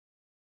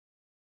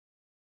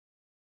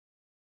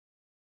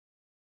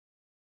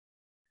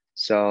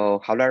Hello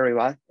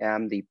everyone,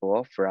 I'm Li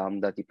Bo from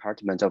the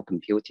Department of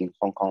Computing,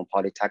 Hong Kong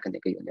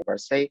Polytechnic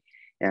University.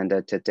 And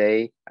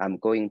today I'm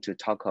going to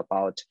talk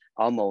about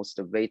almost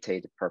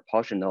weighted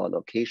proportional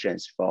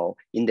allocations for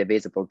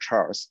indivisible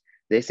chores.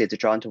 This is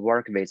joint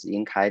work with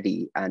Yingkai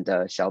Li and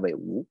Xiaowei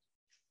Wu.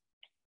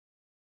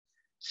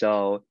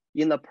 So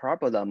in the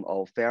problem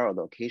of fair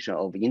allocation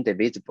of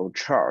indivisible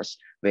chores,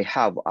 we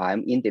have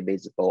M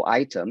indivisible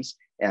items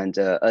and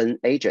N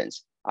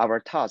agents.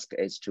 Our task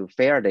is to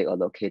fairly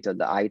allocate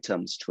the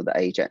items to the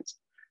agents.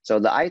 So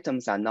the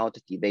items are not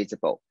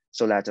divisible,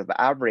 so that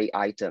every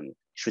item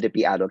should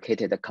be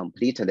allocated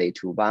completely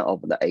to one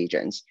of the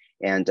agents.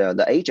 And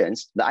the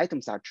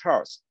items are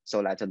chores,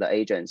 so that the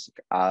agents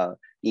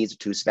need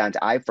to spend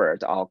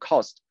effort or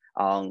cost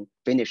on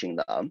finishing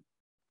them.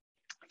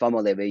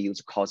 Formally, we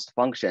use cost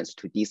functions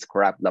to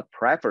describe the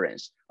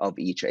preference of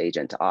each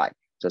agent I.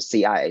 So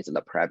CI is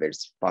the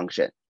preference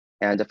function.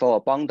 And for a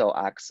bundle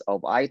X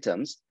of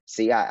items,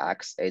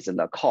 CIX is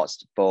the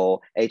cost for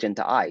agent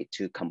I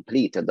to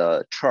complete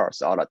the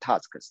chores or the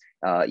tasks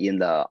in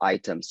the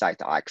item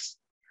set X.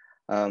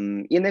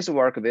 In this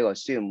work, we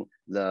assume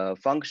the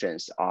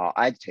functions are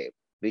additive,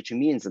 which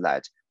means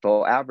that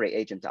for every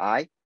agent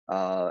I,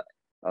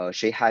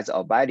 she has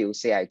a value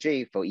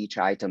Cij for each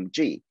item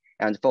G.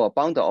 And for a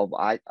bundle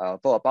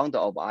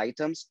of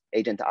items,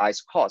 agent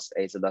I's cost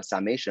is the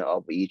summation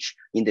of each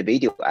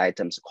individual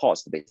item's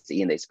cost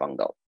within this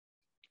bundle.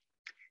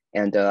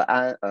 And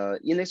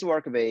in this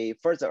work, we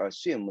further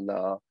assume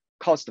the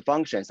cost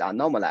functions are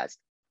normalized.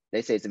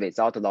 This is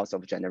without loss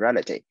of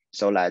generality,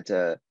 so that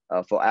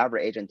for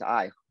every agent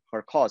I,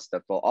 her cost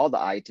for all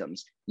the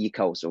items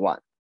equals 1.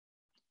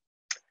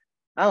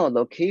 An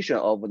allocation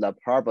of the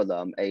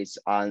problem is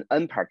an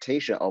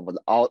impartition of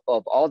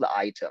all the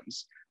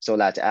items, so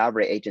that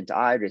every agent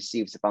I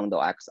receives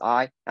bundle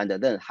Xi and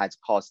then has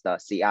cost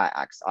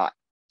CIXi.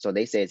 So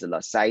this is the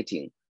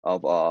setting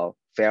of a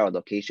fair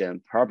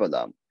allocation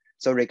problem.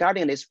 So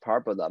regarding this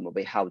problem,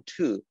 we have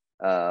two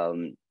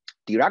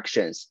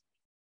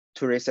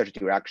research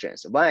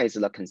directions. One is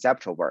the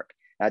conceptual work.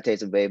 That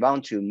is, we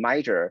want to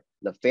measure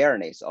the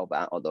fairness of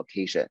an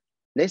allocation.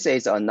 This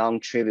is a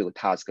non-trivial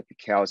task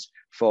because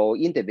for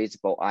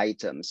indivisible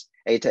items,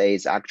 it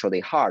is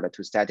actually hard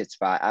to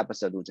satisfy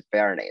absolute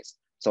fairness.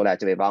 So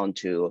that we want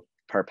to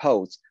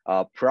propose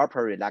a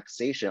proper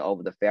relaxation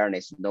of the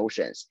fairness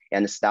notions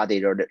and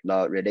study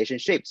the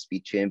relationships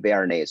between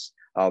various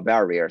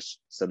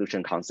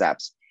solution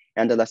concepts.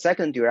 And the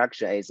second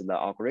direction is the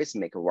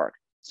algorithmic work,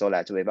 so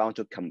that we want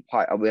to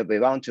we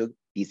want to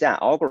design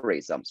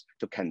algorithms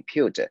to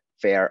compute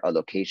fair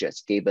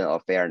allocations given a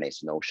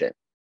fairness notion.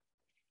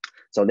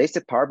 So this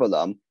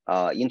problem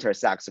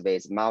intersects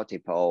with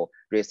multiple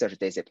research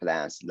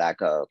disciplines like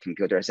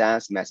computer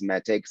science,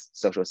 mathematics,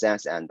 social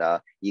science, and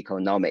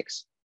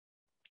economics.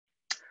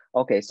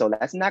 Okay, so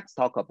let's next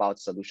talk about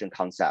solution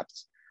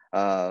concepts.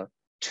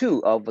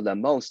 Two of the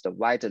most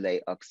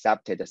widely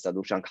accepted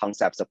solution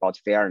concepts about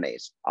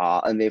fairness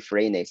are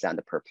envy-freeness and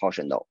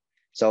proportional.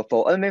 So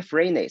for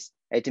envy-freeness,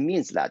 it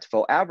means that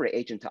for every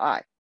agent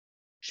I,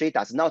 she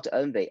does not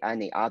envy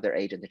any other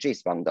agent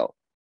G's bundle,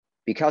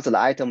 because the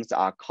items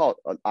are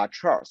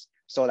chores,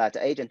 so that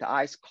agent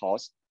I's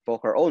cost for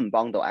her own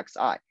bundle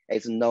Xi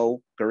is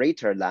no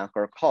greater than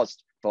her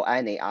cost for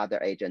any other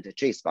agent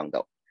G's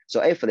bundle.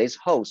 So if this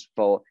holds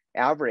for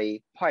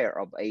every pair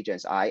of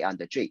agents I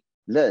and G,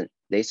 then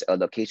this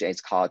allocation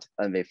is called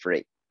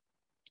envy-free.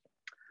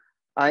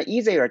 An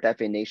easier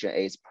definition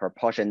is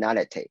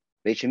proportionality,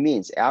 which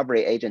means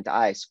every agent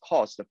I's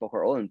cost for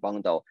her own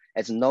bundle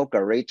is no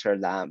greater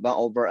than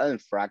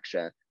 1/n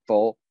fraction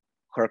for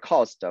her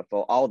cost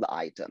for all the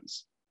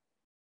items.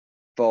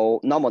 For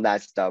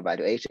normalized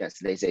valuations,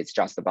 this is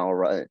just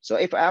 1/n. So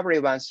if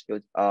everyone's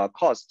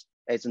cost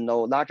is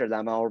no larger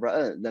than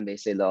 1/n, then we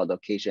say the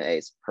allocation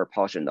is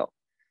proportional.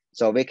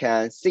 So we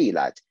can see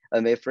that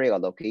envy-free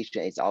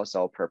allocation is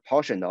also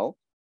proportional,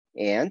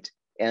 and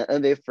an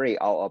envy-free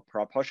or a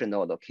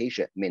proportional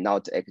allocation may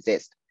not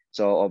exist.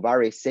 So a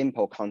very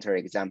simple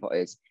counterexample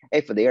is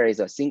if there is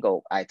a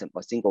single item,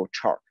 a single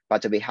chart,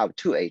 but we have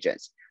two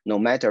agents, no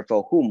matter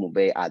for whom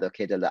we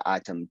allocated the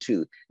item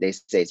to,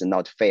 this is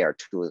not fair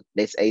to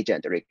this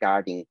agent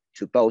regarding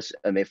to both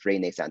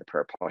envy-freeness and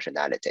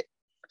proportionality.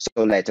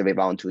 So later we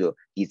want to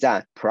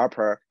design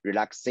proper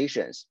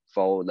relaxations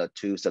for the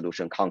two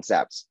solution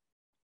concepts.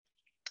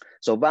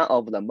 So one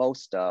of the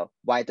most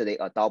widely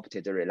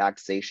adopted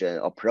relaxation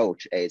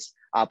approach is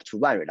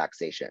up-to-1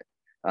 relaxation.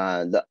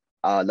 The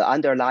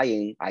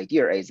underlying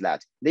idea is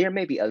that there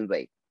may be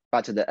envy,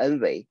 but the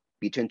envy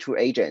between two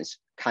agents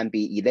can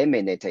be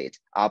eliminated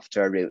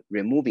after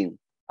removing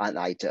an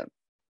item.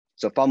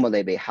 So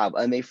formally, we have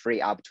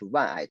envy-free up to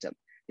 1 item.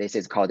 This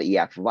is called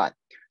EF1.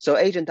 So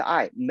agent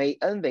I may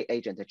envy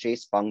agent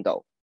J's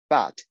bundle,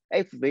 but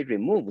if we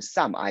remove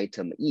some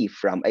item E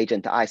from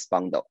agent I's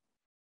bundle,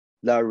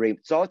 the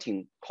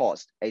resulting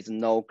cost is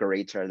no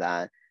greater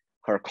than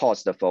her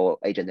cost for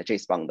agent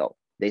J's bundle.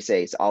 This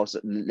is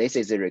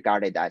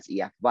regarded as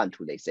EF1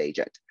 to this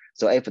agent.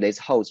 So if this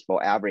holds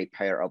for every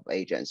pair of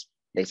agents,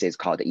 This is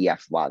called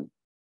EF1.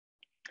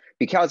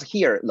 Because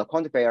here the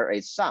quantifier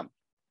is sum,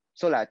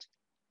 so that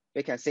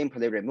we can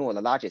simply remove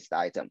the largest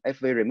item.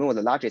 If we remove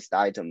the largest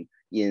item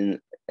in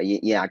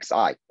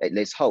Xi,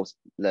 this holds,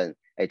 then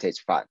it is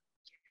fine.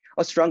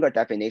 A stronger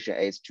definition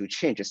is to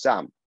change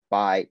sum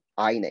by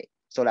INA,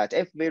 so that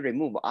if we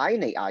remove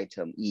INA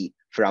item E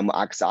from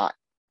Xi,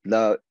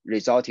 the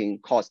resulting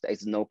cost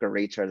is no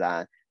greater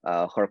than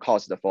her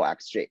cost for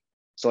X3,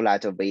 so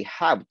that we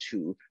have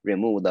to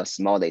remove the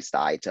smallest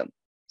item.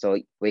 So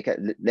we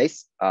can,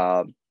 this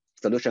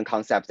solution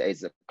concept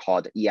is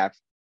called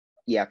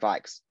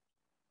EFX.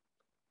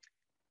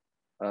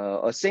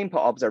 A simple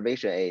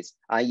observation is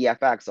an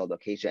EFX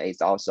allocation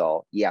is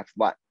also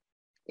EF1.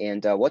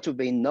 And what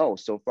we know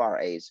so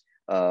far is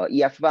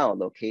EF1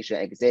 allocation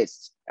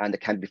exists and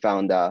can be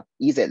found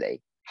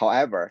easily.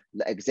 However,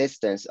 the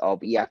existence of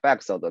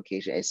EFX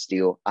allocation is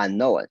still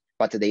unknown,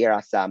 but there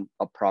are some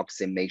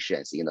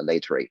approximations in the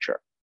literature.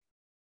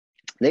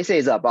 This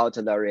is about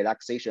the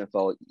relaxation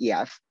for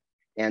EF,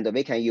 and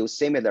we can use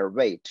similar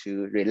way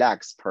to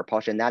relax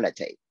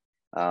proportionality.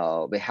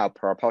 We have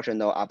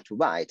proportional up to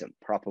one item,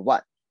 prop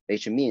one,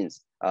 which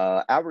means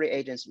every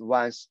agent's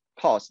one's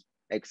cost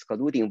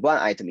excluding one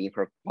item in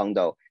her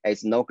bundle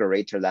is no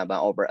greater than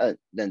 1/n,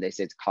 then this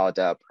is called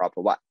prop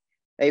one.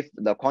 If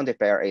the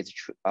quantifier is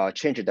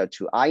changed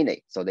to INA,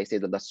 so this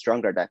is the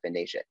stronger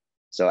definition.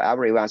 So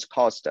everyone's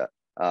cost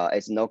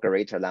is no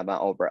greater than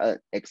 1/n,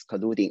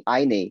 excluding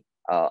INA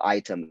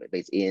item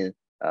within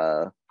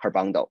her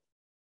bundle.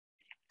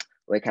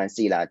 We can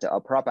see that a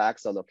prop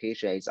X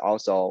allocation is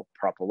also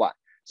prop one.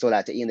 So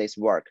that in this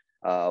work,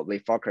 we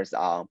focus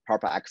on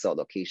prop X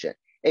allocation.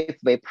 If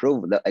we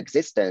prove the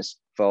existence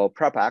for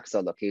prop X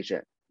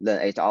allocation,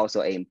 then it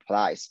also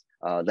implies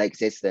the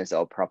existence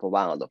of prop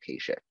one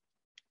allocation.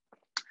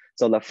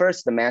 So the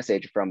first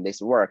message from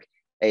this work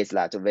is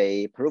that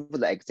we prove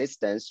the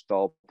existence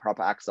for prop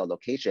X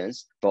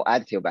allocations for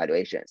additive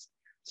valuations.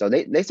 So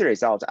this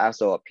result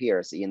also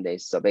appears in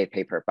this survey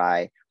paper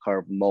by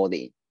Herb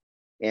Molin.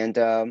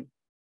 And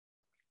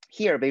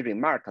here we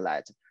remark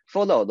that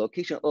for the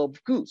allocation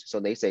of goods, so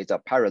this is a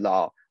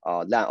parallel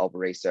line of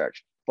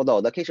research. For the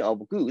allocation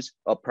of goods,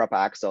 a prop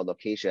X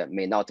allocation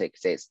may not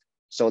exist,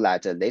 so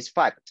that this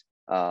fact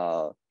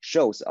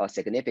shows a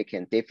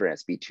significant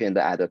difference between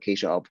the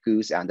allocation of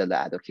goods and the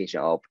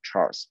allocation of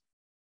chores.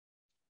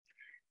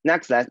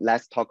 Next,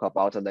 let's talk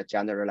about the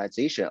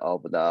generalization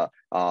of the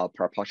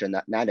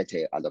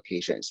proportionality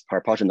allocations,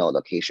 proportional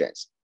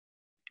allocations.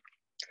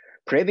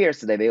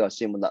 Previously, we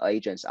assumed the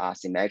agents are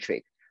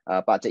symmetric,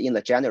 but in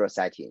the general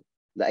setting,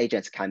 the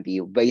agents can be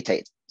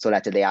weighted so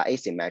that they are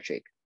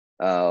asymmetric.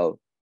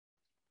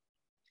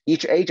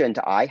 Each agent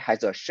I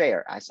has a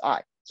share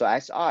SI. So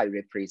SI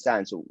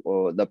represents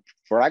the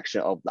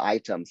fraction of the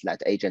items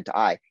that agent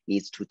I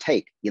needs to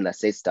take in the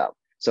system.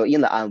 So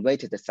in the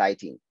unweighted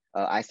setting,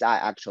 SI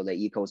actually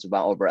equals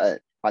 1/n.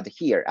 But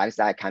here,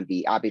 SI can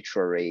be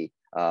arbitrary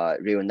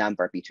real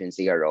number between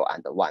 0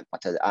 and 1,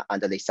 but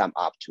and they sum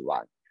up to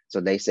 1. So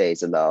this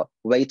is the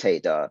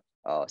weighted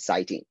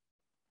setting.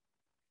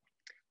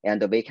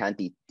 And we can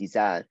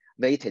design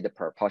weighted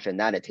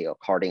proportionality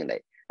accordingly.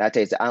 That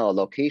is, an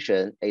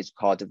allocation is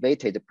called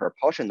weighted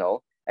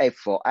proportional if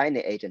for any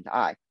agent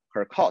I,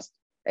 her cost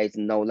is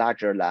no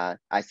larger than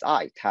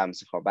SI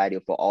times her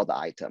value for all the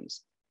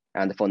items.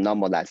 And for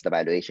normalized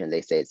valuation,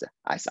 this is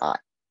SI.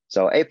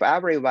 So if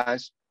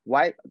everyone's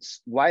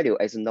value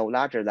is no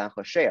larger than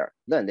her share,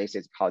 then this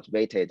is called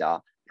weighted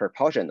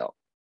proportional.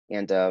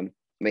 And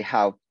we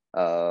have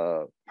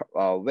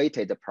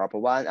weighted prop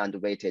one and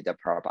weighted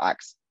prop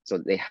X. So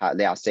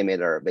they are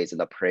similar with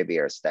the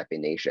previous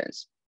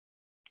definitions.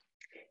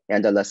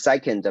 And the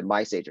second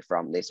message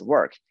from this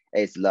work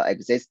is the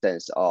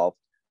existence of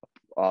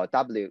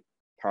W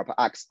prop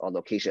X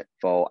allocation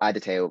for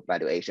additive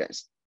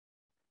valuations.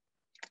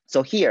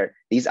 So here,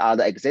 these are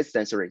the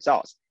existence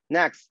results.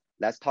 Next,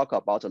 let's talk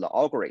about the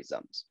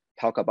algorithms.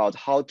 Talk about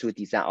how to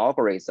design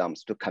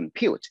algorithms to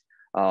compute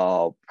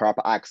prop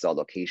X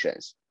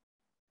allocations.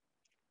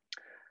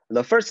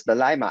 The first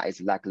dilemma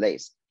is like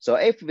this. So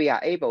if we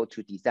are able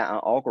to design an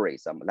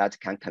algorithm that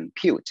can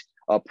compute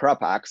a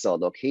prop X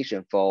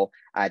allocation for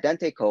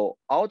identical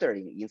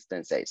ordering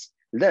instances,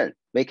 then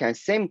we can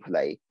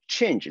simply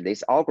change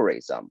this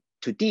algorithm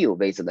to deal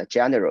with the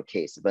general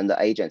case when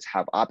the agents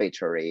have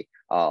arbitrary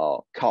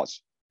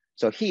costs.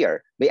 So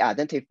here we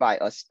identify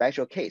a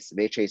special case,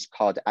 which is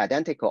called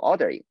identical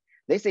ordering.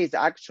 This is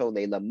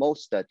actually the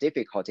most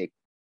difficult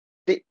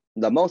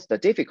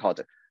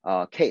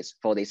case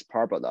for this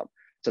problem.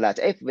 So that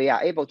if we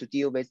are able to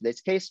deal with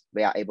this case,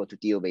 we are able to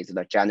deal with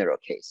the general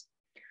case.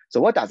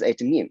 So what does it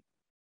mean?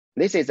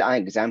 This is an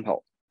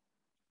example.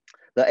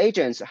 The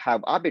agents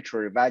have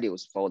arbitrary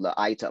values for the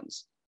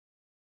items.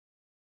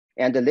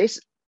 And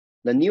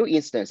the new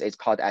instance is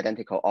called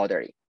identical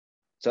ordering.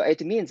 So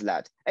it means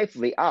that if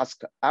we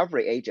ask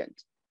every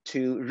agent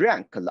to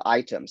rank the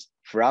items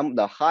from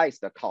the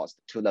highest cost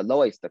to the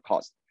lowest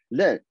cost,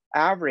 then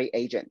every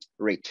agent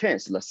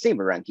returns the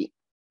same ranking,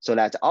 so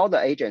that all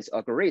the agents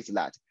agrees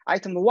that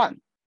item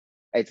one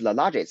is the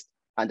largest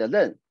and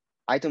then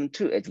item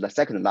 2 is the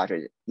second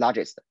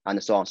largest,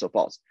 and so on and so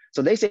forth.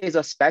 So this is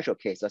a special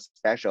case, a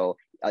special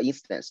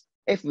instance.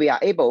 If we are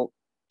able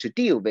to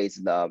deal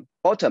with the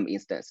bottom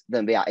instance,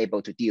 then we are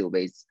able to deal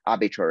with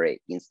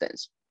arbitrary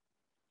instance.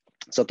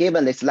 So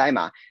given this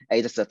lemma,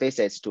 it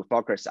suffices to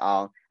focus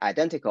on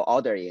identical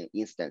ordering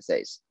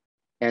instances.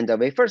 And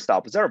we first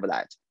observe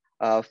that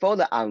for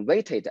the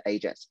unweighted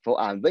agents,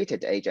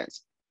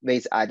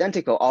 with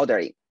identical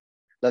ordering,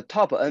 the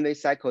top n-way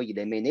cycle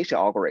elimination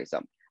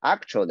algorithm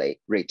actually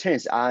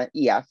returns an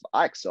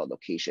EFX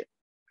allocation.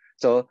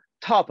 So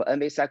top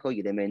n-way cycle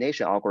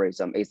elimination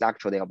algorithm is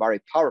actually a very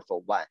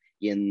powerful one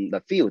in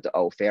the field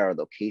of fair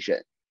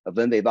allocation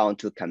when we want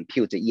to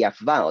compute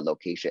EF1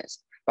 allocations.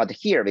 But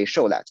here we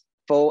show that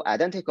for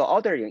identical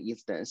ordering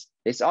instance,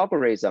 this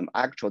algorithm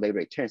actually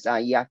returns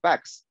an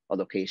EFX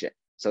allocation.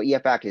 So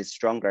EFX is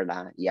stronger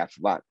than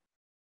EF1.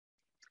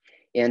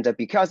 And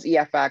because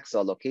EFX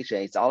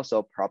allocation is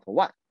also proper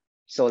one,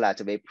 so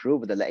that we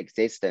prove the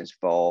existence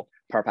for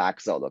proper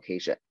X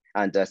allocation.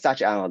 And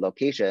such an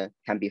allocation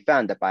can be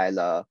found by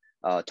the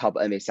top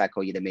n-way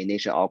cycle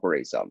elimination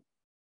algorithm.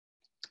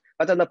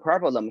 But the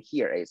problem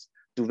here is,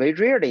 do we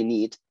really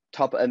need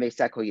top n-way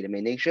cycle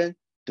elimination?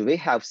 Do we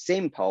have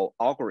simple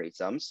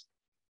algorithms?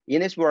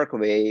 In this work,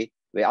 we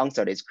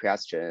answer this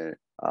question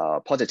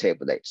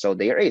positively. So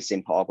there is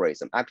simple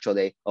algorithm.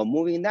 Actually, a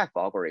moving left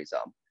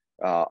algorithm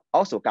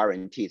also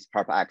guarantees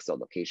proper X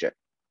allocation.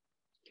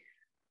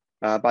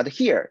 But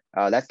here,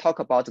 let's talk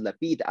about the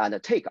bid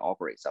and take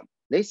algorithm.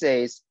 This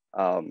is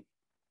a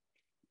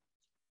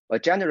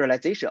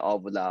generalization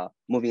of the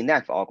moving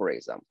left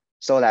algorithm,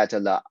 so that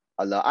the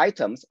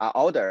items are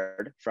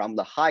ordered from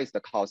the highest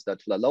cost to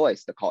the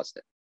lowest cost.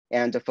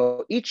 And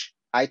for each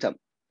item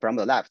from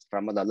the left,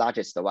 from the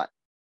largest one,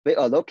 we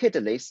allocate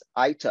this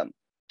item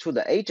to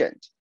the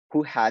agent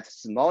who had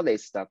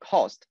smallest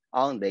cost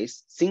on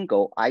this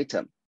single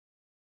item.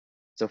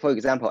 So for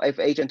example, if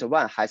agent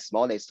 1 has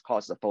smallest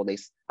cost for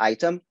this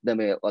item, then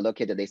we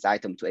allocate this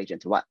item to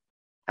agent 1.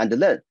 And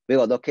then we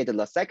allocate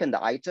the second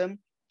item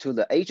to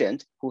the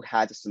agent who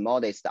had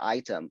smallest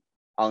item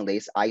on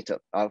this item,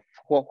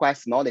 who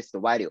has smallest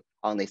value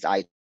on this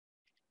item.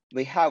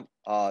 We have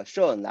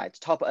shown that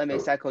top n-way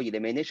cycle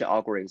elimination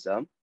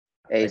algorithm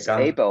is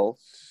able.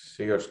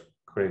 See your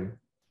screen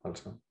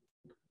also.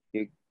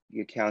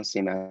 You can't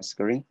see my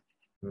screen?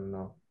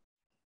 No.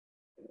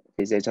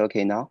 Is it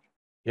okay now?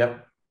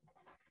 Yep.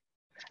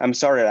 I'm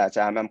sorry that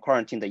I'm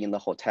quarantined in the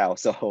hotel,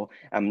 so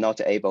I'm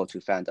not able to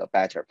find a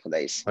better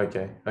place.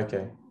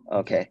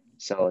 Okay,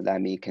 so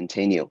let me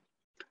continue.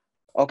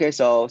 Okay,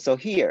 so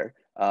here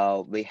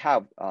we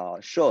have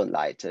shown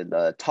that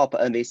the top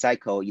n-way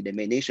cycle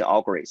elimination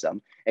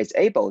algorithm is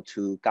able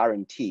to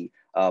guarantee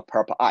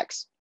proper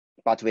X,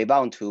 but we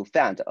want to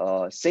find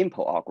a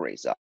simple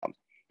algorithm,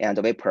 and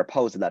we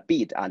propose the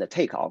bid and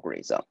take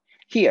algorithm.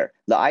 Here,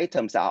 the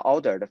items are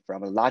ordered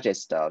from the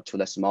largest to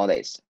the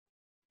smallest.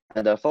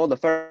 And for the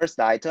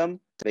first item,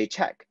 we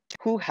check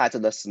who has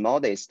the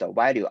smallest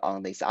value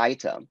on this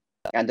item,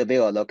 and we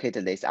will allocate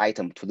this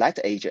item to that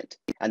agent.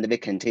 And we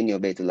continue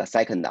with the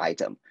second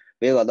item.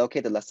 We will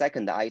allocate the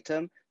second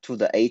item to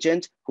the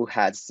agent who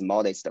has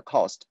smallest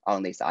cost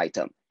on this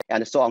item,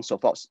 and so on and so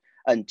forth,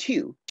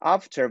 until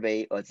after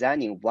we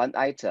assigning one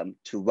item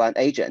to one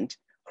agent,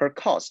 her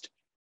cost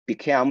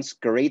becomes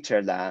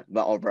greater than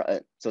 1 over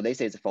n. So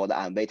this is for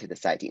the unweighted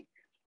setting.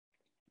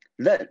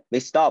 Then we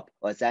stop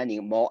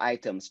assigning more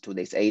items to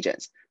these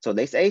agents. So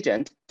this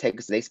agent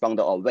takes this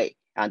bundle away,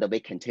 and we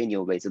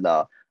continue with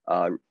the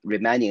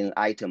remaining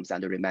items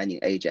and the remaining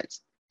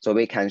agents. So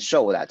we can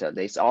show that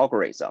this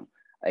algorithm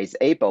is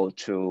able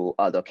to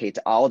allocate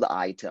all the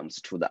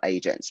items to the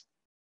agents.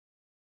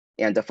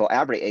 And for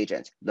every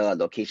agent, the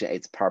allocation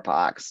is proper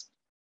X.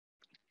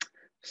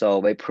 So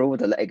we proved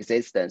the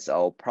existence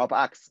of proper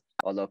X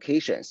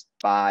allocations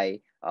by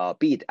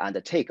bid and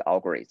take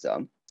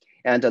algorithm.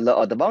 And the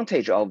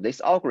advantage of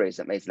this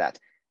algorithm is that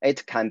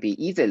it can be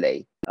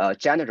easily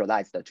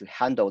generalized to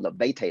handle the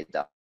weighted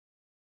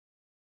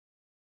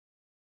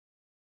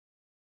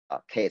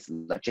case,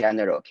 the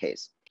general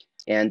case.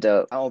 And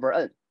 1 over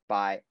n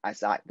by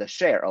Si, the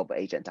share of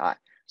agent I,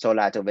 so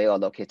that we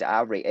allocate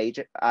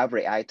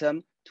every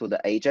item to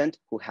the agent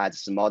who has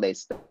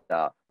smallest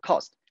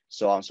cost,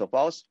 so on and so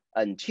forth,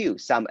 until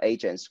some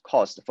agent's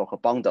cost for her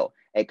bundle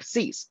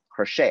exceeds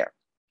her share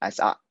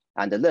Si.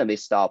 And then we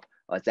stop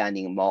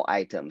assigning more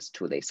items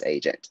to this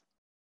agent.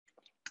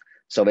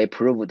 So we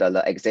proved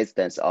the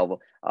existence of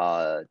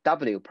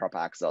W proper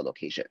X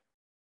allocation.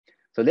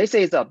 So this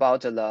is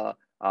about the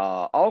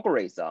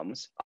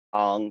algorithms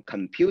on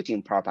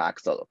computing proper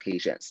X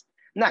allocations.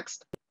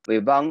 Next, we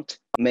want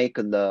to make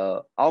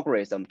the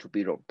algorithm to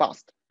be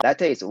robust.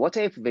 That is, what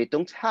if we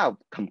don't have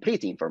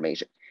complete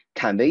information?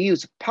 Can we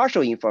use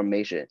partial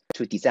information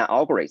to design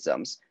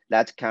algorithms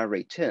that can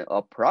return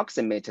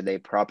approximately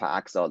proper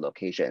X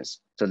allocations?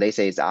 So this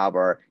is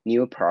our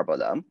new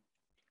problem.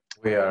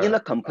 We are in the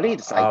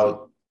complete setting.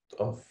 Out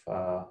of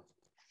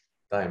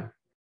time.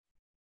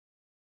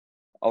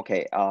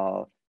 Okay,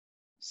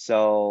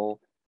 so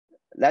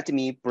let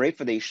me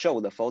briefly show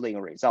the following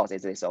results.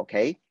 Is this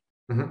okay?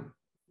 Mm-hmm.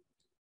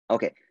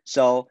 Okay,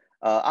 so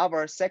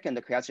our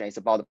second question is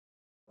about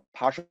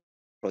partial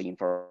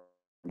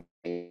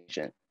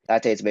information.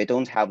 That is, we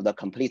don't have the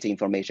complete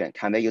information.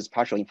 Can we use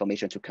partial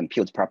information to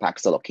compute per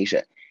pixel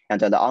allocation?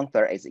 And the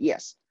answer is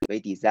yes. We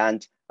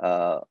designed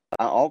an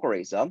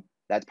algorithm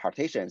that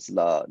partitions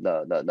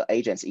the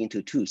agents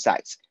into two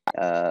sites,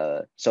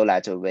 so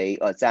that we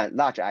assign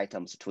large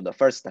items to the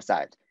first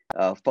site,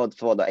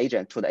 for the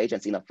agent to the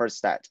agents in the first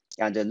set,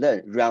 and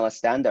then run a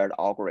standard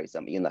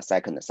algorithm in the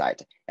second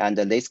site. And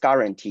this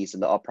guarantees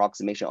the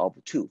approximation of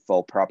 2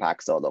 for per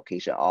pixel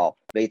allocation, or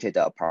weighted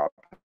X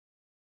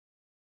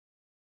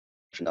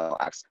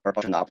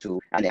proportional up to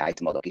any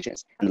item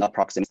allocations and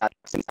approximate.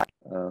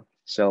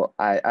 So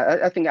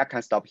I think I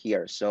can stop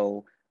here.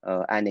 So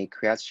any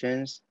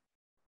questions?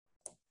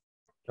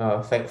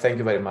 Thank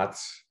you very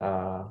much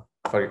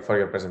for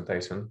your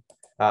presentation.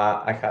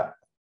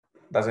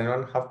 Does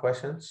anyone have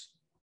questions?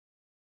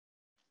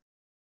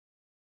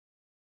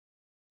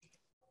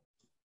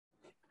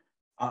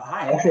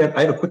 Hi, actually,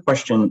 I have a quick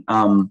question.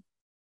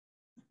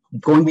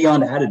 Going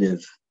beyond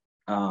additive,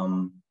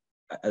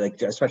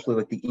 like especially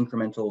like the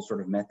incremental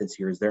sort of methods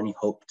here, is there any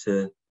hope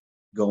to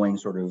going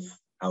sort of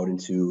out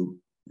into,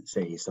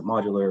 say,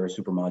 submodular or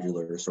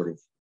supermodular sort of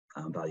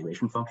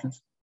valuation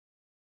functions?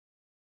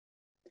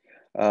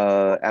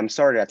 I'm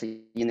sorry that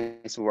in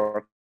this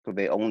work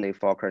we only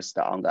focused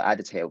on the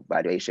additive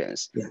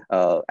valuations.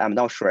 Yeah. I'm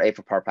not sure if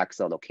per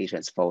pixel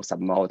allocations for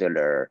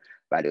submodular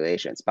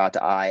valuations, but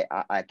I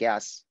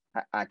guess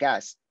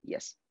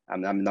yes.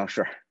 I'm not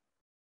sure.